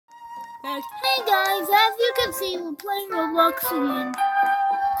Hey guys, as you can see, we're playing Roblox again.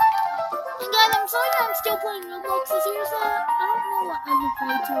 And guys, I'm sorry I'm still playing Roblox. Seriously, I don't know what other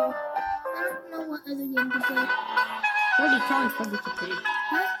play to. I don't know what other game to play. What are you telling from what you play?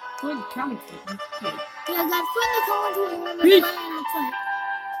 Huh? What are you telling from what you play? Yeah, guys, put in the comments what you want me to play and I'll play.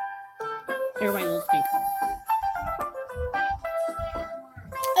 Everybody loves me.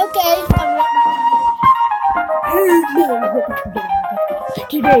 Okay, I'm right back.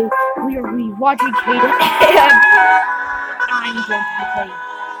 Today we are rewatching Kaden and I'm going to be playing.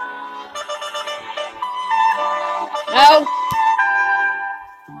 No!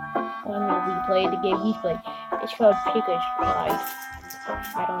 I'm going to replay the game he's playing. It's called Pick a Surprise.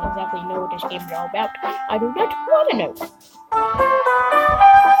 I don't exactly know what this game is all about. I do not want to know.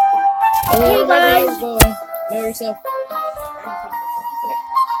 Hey guys! Know yourself.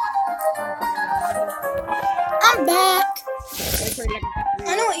 I'm back!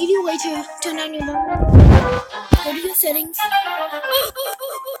 I know an easy way to turn on your mobile. Go to your settings.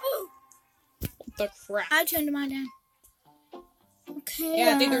 The crap. I turned mine down. Okay.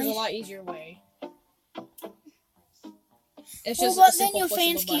 Yeah, I think there's a lot easier way. It's just but then your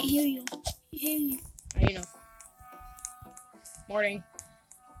fans can't hear you. You know. Morning.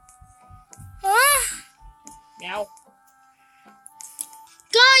 Meow.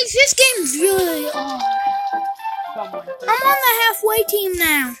 Guys, this game's really hard. I'm on the halfway team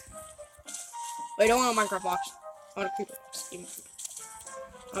now. Wait, I don't want a Minecraft box. I want a creeper box. Give me a creeper.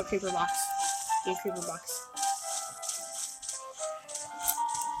 I want a creeper box. Give me a creeper box.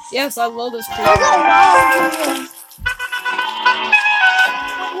 Yes, I love this creeper.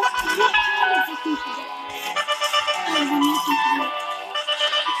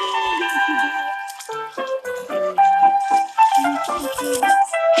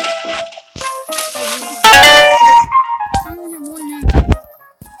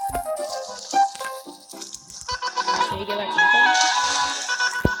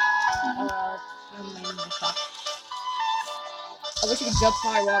 I wish you could jump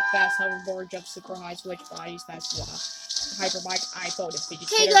high, walk fast, hoverboard, jump super high, switch bodies, fast water. Hyperbike, iPhone, and fidget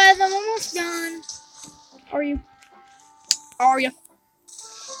Hey spinner. guys, I'm almost done. How are you? How are you?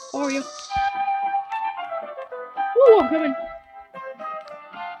 How are you? Woo, I'm coming.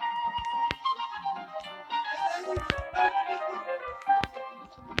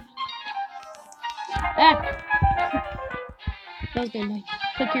 Ah! That was good, nice.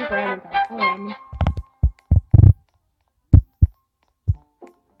 Click here for admin card. Oh, admin.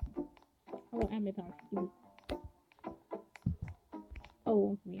 Oh, admin card.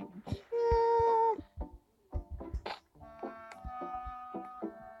 Oh, yeah.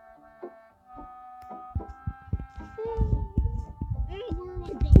 Where am I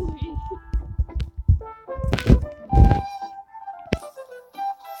going?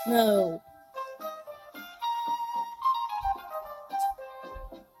 No.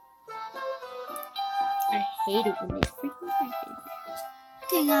 I hate it when they freaking happen.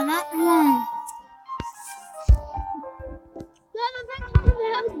 Okay, now that one.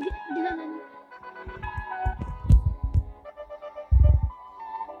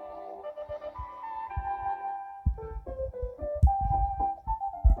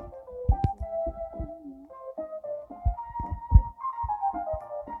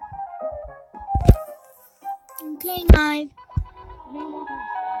 Okay, guys.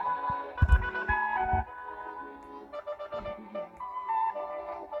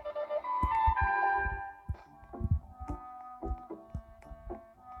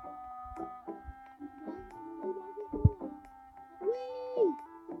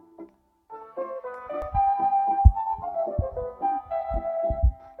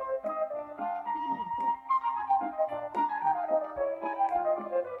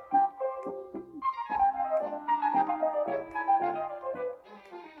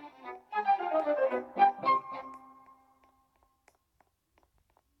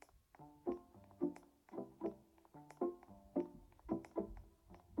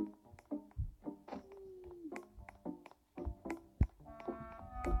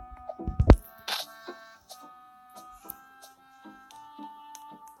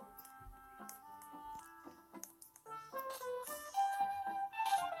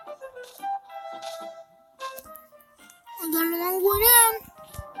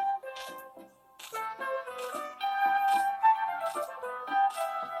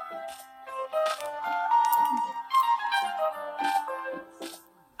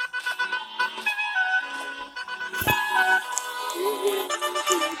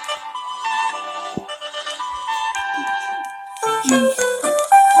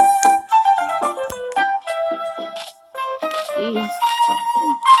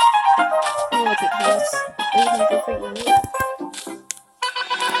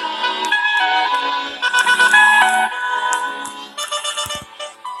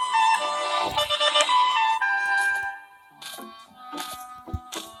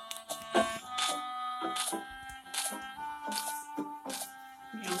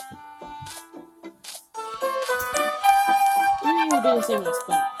 actually the same as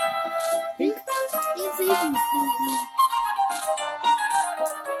Splat. Pink? It's even smaller.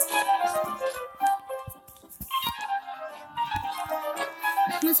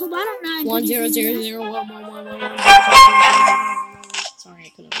 Let's hope I don't know. 100011111. Sorry, I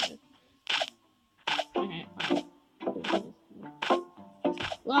couldn't read it. Okay, fine.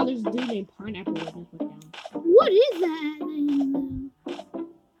 Wow, there's a dude named Pineapple that just went down. What is that name?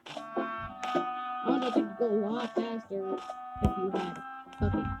 Oh, no, it could go a lot faster if you had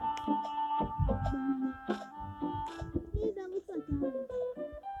puppy. Hey, that looks like that.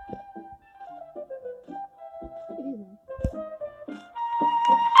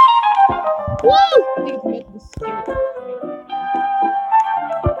 Woo! I think it's meant to be scary.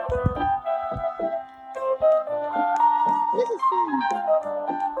 This is fun.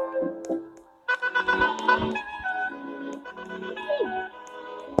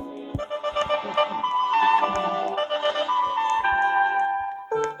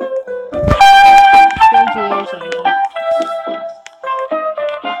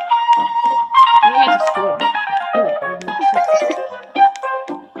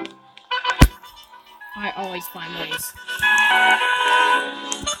 I always find ways.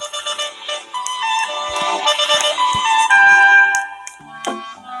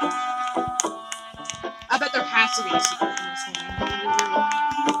 I bet there has to be a secret in this game.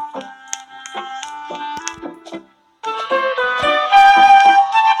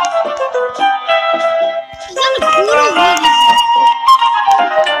 Is that a portal?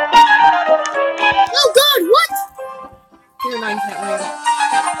 Oh God! What? Here, 9 cat land.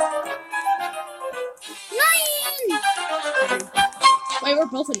 9! Wait, we're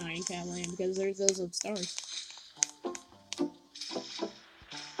both in 9 cat land because there's those of stars.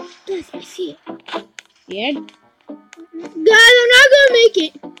 Guys, I see it. Yeah? Guys, I'm not gonna make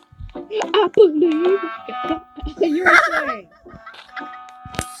it. I believe. You're saying.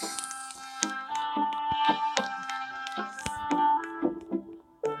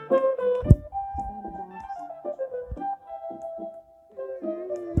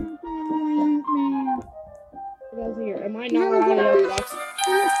 Here. Am I not allowed to open the box?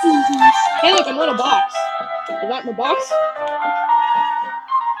 Hey, look, I'm on a box. You want my box?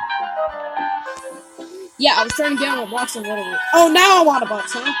 Yeah, I was trying to get on a box a little bit. Oh, now I want a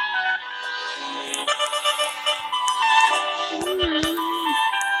box, huh?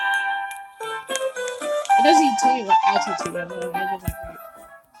 It doesn't tell me what altitude I'm on. It doesn't right.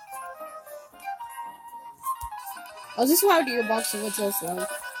 Oh, is this why your box is so slow?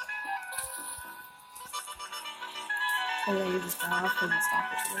 Oh, yeah, you just got off and stop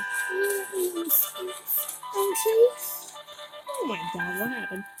it. Oh my God, what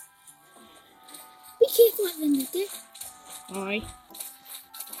happened? We can't let them get there. Why?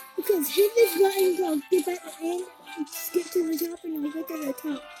 Because hit this button called skip at the end and skip to the top and I'll get to the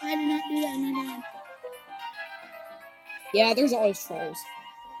top. I did not do that in my time. Yeah, there's always trolls.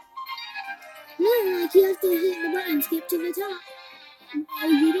 No, like you have to hit the button, skip to the top. Or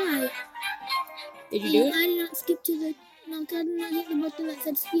you die. Did you do it? I did not skip to the... No, I did not hit the button that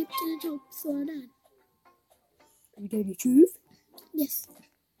said skip to the top, so I died. Are you telling the truth? Yes.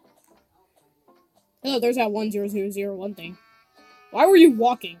 Oh, there's that 10001 thing. Why were you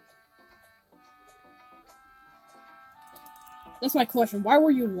walking? That's my question. Why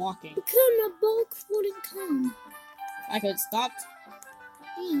were you walking? Because my box wouldn't come. I could have stopped.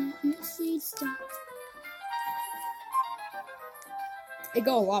 Yeah, it said stop. It'd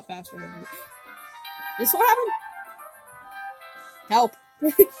go a lot faster. This what happened? Help.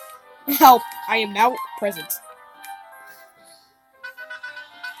 Help. I am now present.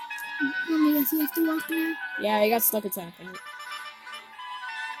 Let me guess, you have to walk now? Yeah, I got stuck inside.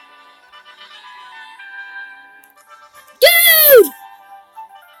 Dude!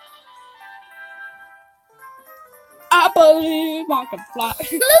 I believe I can fly.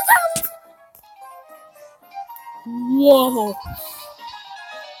 Look out! Whoa.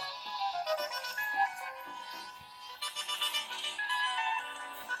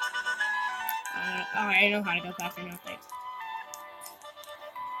 I know how to go faster now, thanks.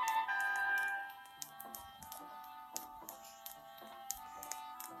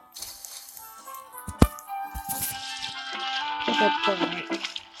 Right.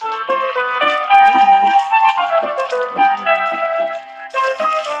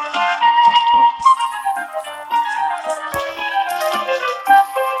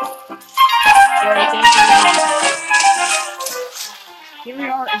 Here we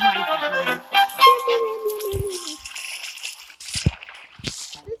are in Minecraft.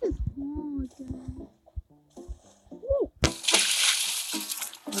 This is hard, guys.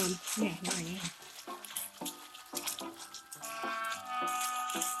 Yeah, here I am.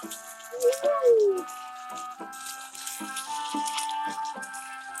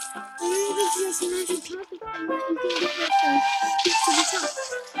 just imagine top of and what you can get there for stick to the top.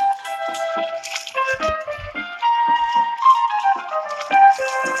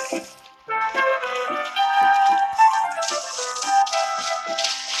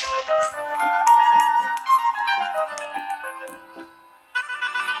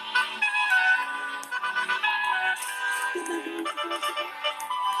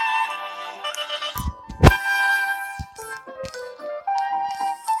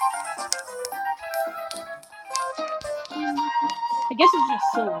 I guess it's just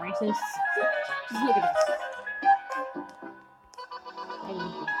so racist. Just look at this.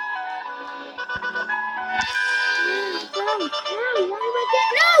 No, why am I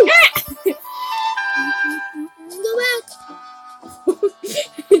getting no? Go back.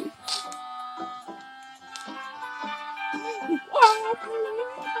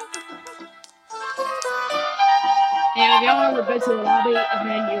 And have y'all ever been to the lobby and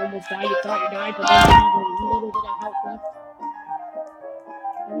then you almost died, you thought you died, but then you have a little bit of health left?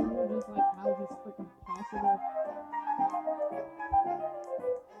 And you're just like, how is this freaking possible?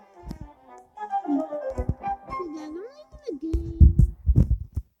 Hey guys, I'm leaving the game.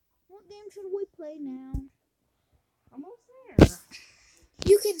 What game should we play now? Almost there.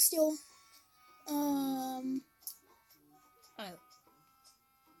 You can still,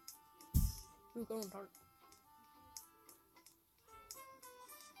 Who's going dark?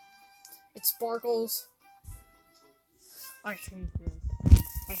 It sparkles. I hate this.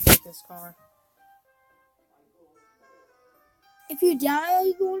 I hate this car. if you die, are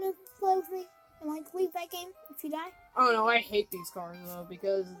you going to play with me? And like leave that game if you die? Oh no, I hate these cars though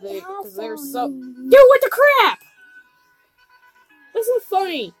because they're so. Dude, Dude, what the crap? This is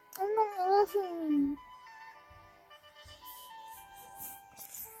funny. I'm not listening.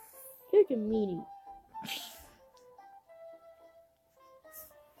 Kick a meanie.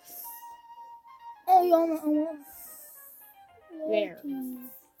 Oh, y'all know. There.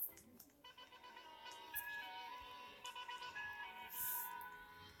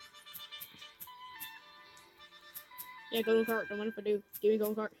 Yeah, go kart. Don't mind if I do. Give me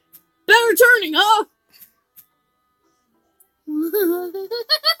go kart. Better turning, huh?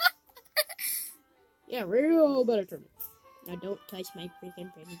 Yeah, real better turning. Now don't touch my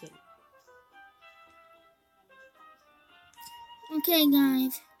freaking baby game. Okay,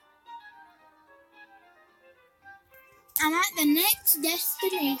 guys. I'm at the next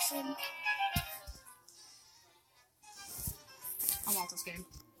destination. I'm off this game.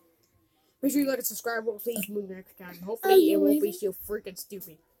 Make sure you like and subscribe. We'll see you next time. Hopefully, it won't be so freaking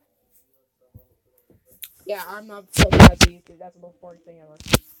stupid. Yeah, I'm not so bad to YouTube. That's the most boring thing ever.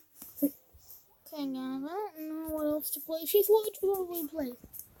 Okay, guys. I don't know what else to play. She's what we play.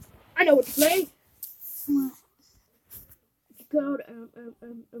 I know what to play. What? It's called I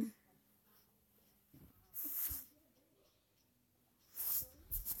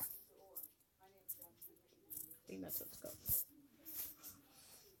think that's what it's called.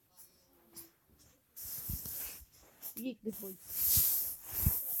 Yeah, good boy.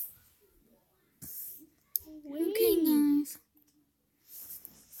 Okay, guys.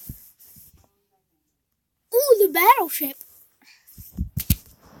 Ooh, the battleship.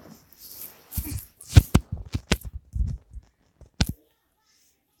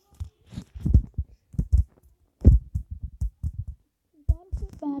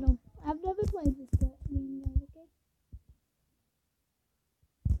 Battleship battle. I've never played this game, guys, okay?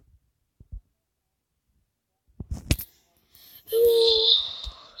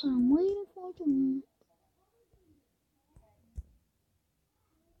 I'm waiting for it to win.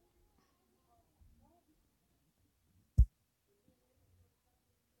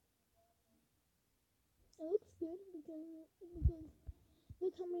 It looks good because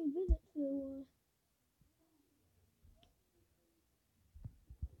look how many visits there were.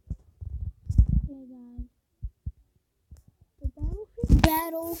 Okay, guys. The battleship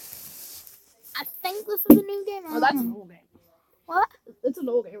battle. I think this is a new game. Oh, that's an old game. What? It's an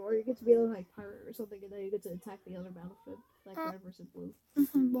old game where you get to be like pirate or something, and then you get to attack the other battleship, like red versus blue. This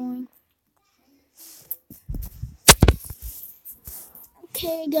is boring.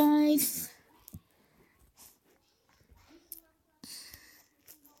 Okay, guys.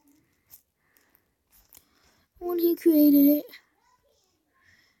 When he created it,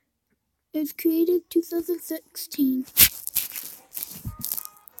 it was created 2016.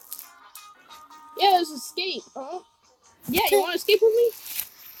 Yeah, there's escape. Oh. Yeah, you want to escape with me?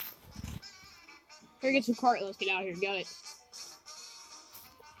 Here, get some cart. Let's get out of here. Got it.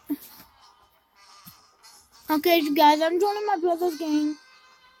 Okay, guys, I'm joining my brother's game.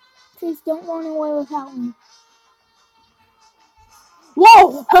 Please don't run away without me.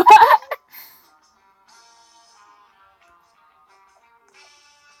 Whoa!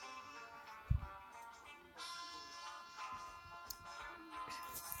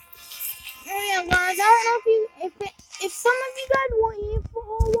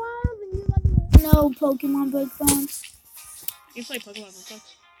 no Pokemon breakdowns. You play Pokemon Roblox?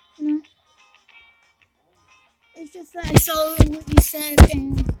 No. It's just that I saw what you said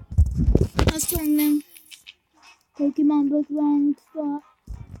and I was telling them Pokemon breakdowns, but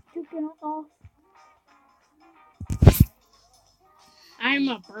took it off. I'm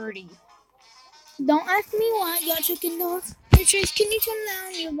a birdie. Don't ask me why I got chicken off. Hey Trace, can you turn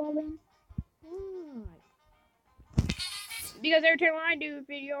down your volume? Because every time I do a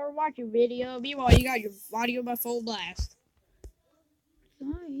video or watch a video, meanwhile you got your audio by full blast.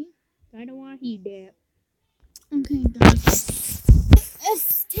 Sorry. I don't want to hear that. Okay, guys.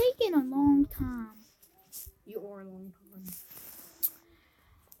 It's taken a long time. You are a long time.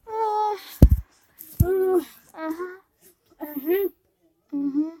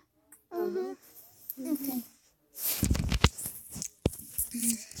 Okay.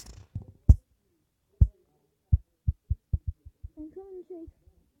 I'm coming, Chase.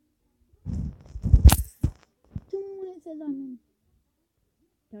 Tell me when it says I'm in.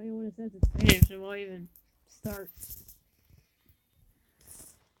 Tell me when it says it's finished and we'll even start.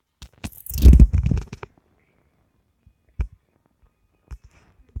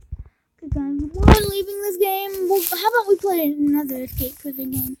 Okay, guys, we're leaving this game. Well, how about we play another escape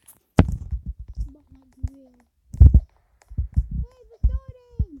prison game?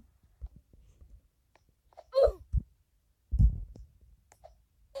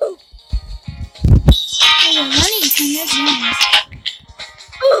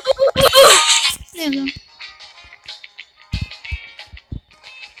 There we go.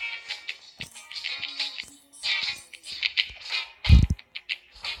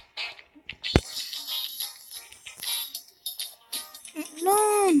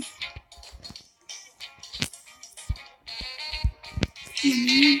 No.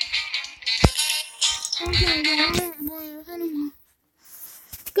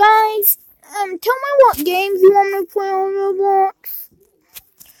 Guys, tell me what games you want me to play on Roblox.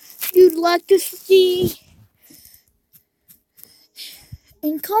 You'd like to see,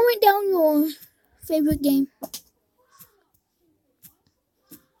 and comment down your favorite game.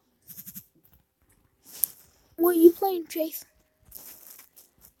 What are you playing, Chase?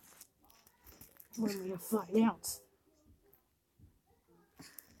 Want me to find out?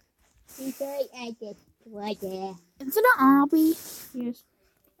 Is it an obby? Yes.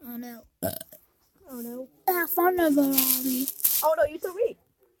 Oh no. Oh no. I found another obby. Oh no, you told me.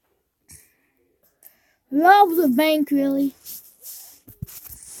 Rob the bank, really.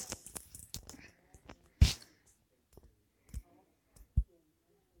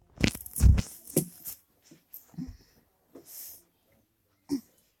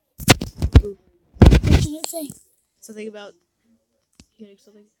 What did it say? Something about getting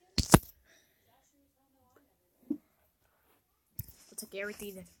something. It's like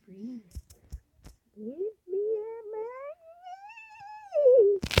everything that's free. Give me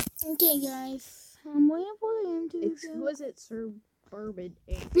a Okay, guys. I'm waiting for him to go. exquisite suburban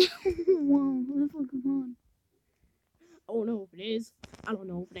egg. Wow, that's looking fun. I don't know if it is. I don't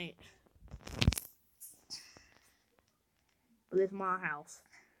know if it ain't. But it's my house.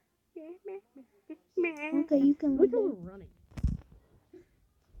 Okay, you can Look read how it. we're running.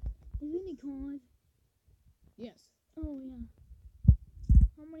 Is any card? Yes. Oh, yeah.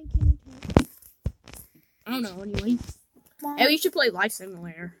 How many can you take? I don't know, anyway. Mom, Hey, we should play Life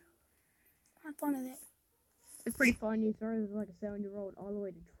Simulator. have fun with it. It's pretty fun. You started as like a 7-year-old all the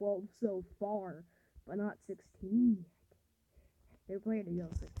way to 12 so far, but not 16. They're playing to go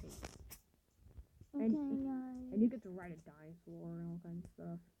 16. Okay, And- guys. And you get to ride a dinosaur and all kinds of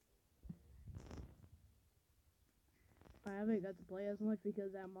stuff. I haven't got to play as much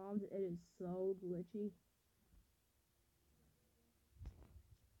because that mom's, it is so glitchy.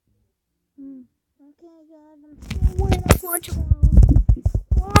 Okay, guys, I'm still waiting for tomorrow.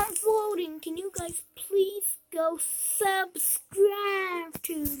 While I'm floating, can you guys please go subscribe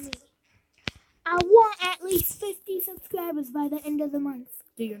to me? I want at least 50 subscribers by the end of the month.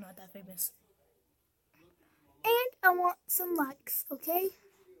 Dude, you're not that famous. And I want some likes, okay?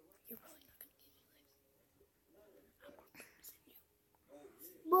 You're probably not gonna get any likes.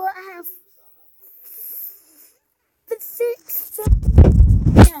 Well, I have 6. I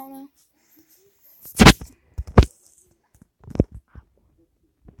don't know.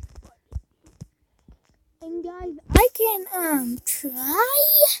 And guys, I can try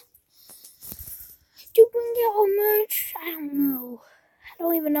to bring out merch. I don't know. I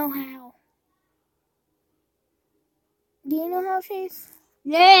don't even know how. Do you know how, Chase?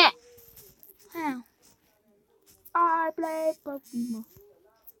 Yeah! How? I play Pokemon.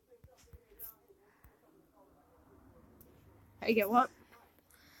 Hey, get what?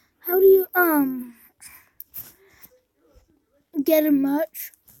 How do you get a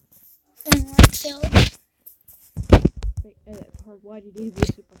much in Excel? Why do you need to be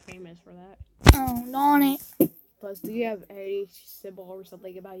super famous for that? Oh, darn it. Plus, do you have a symbol or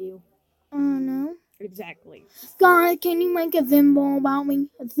something about you? No. Exactly. God, can you make a symbol about me?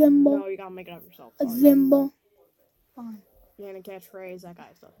 A symbol? No, you gotta make it up yourself. A Sorry. symbol. Fine. You had a catchphrase, that kind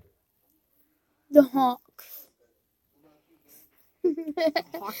of stuff. The Hawks.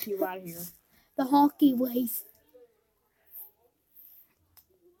 Hawk you out of here. The hockey waste.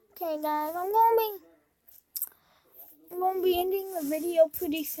 Okay, guys, I'm gonna be ending the video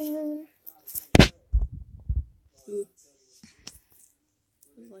pretty soon. Ooh.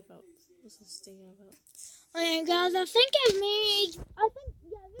 What's this thing about? Alright, guys, I think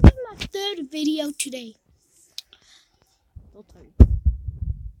this is my third video today. They'll tell you.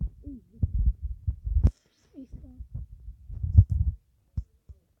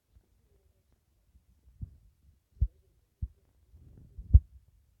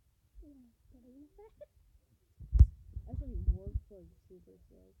 Actually, works like super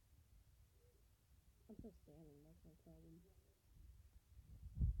slow. I'm still standing, that's my problem.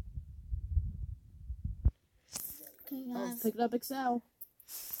 Okay, I'll guys. pick up Excel.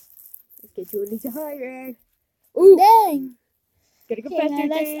 Let's get you into higher. Ooh! Dang! Gotta go Okay, faster.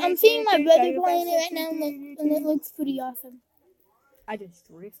 guys, I'm seeing my brother playing it right now, and it looks pretty awesome. I just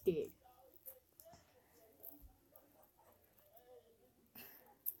drifted.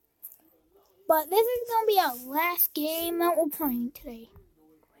 But this is gonna be our last game that we're playing today.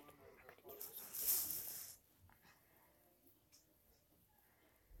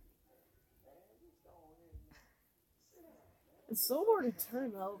 It's so hard to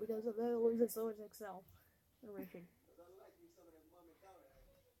turn though because of that it loses so much Excel information.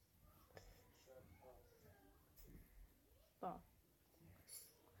 Oh.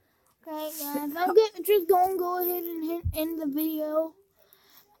 Okay, guys, just gonna go ahead and end the video.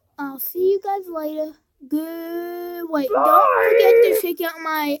 I'll see you guys later. Don't forget to check out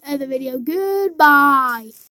my other video. Goodbye.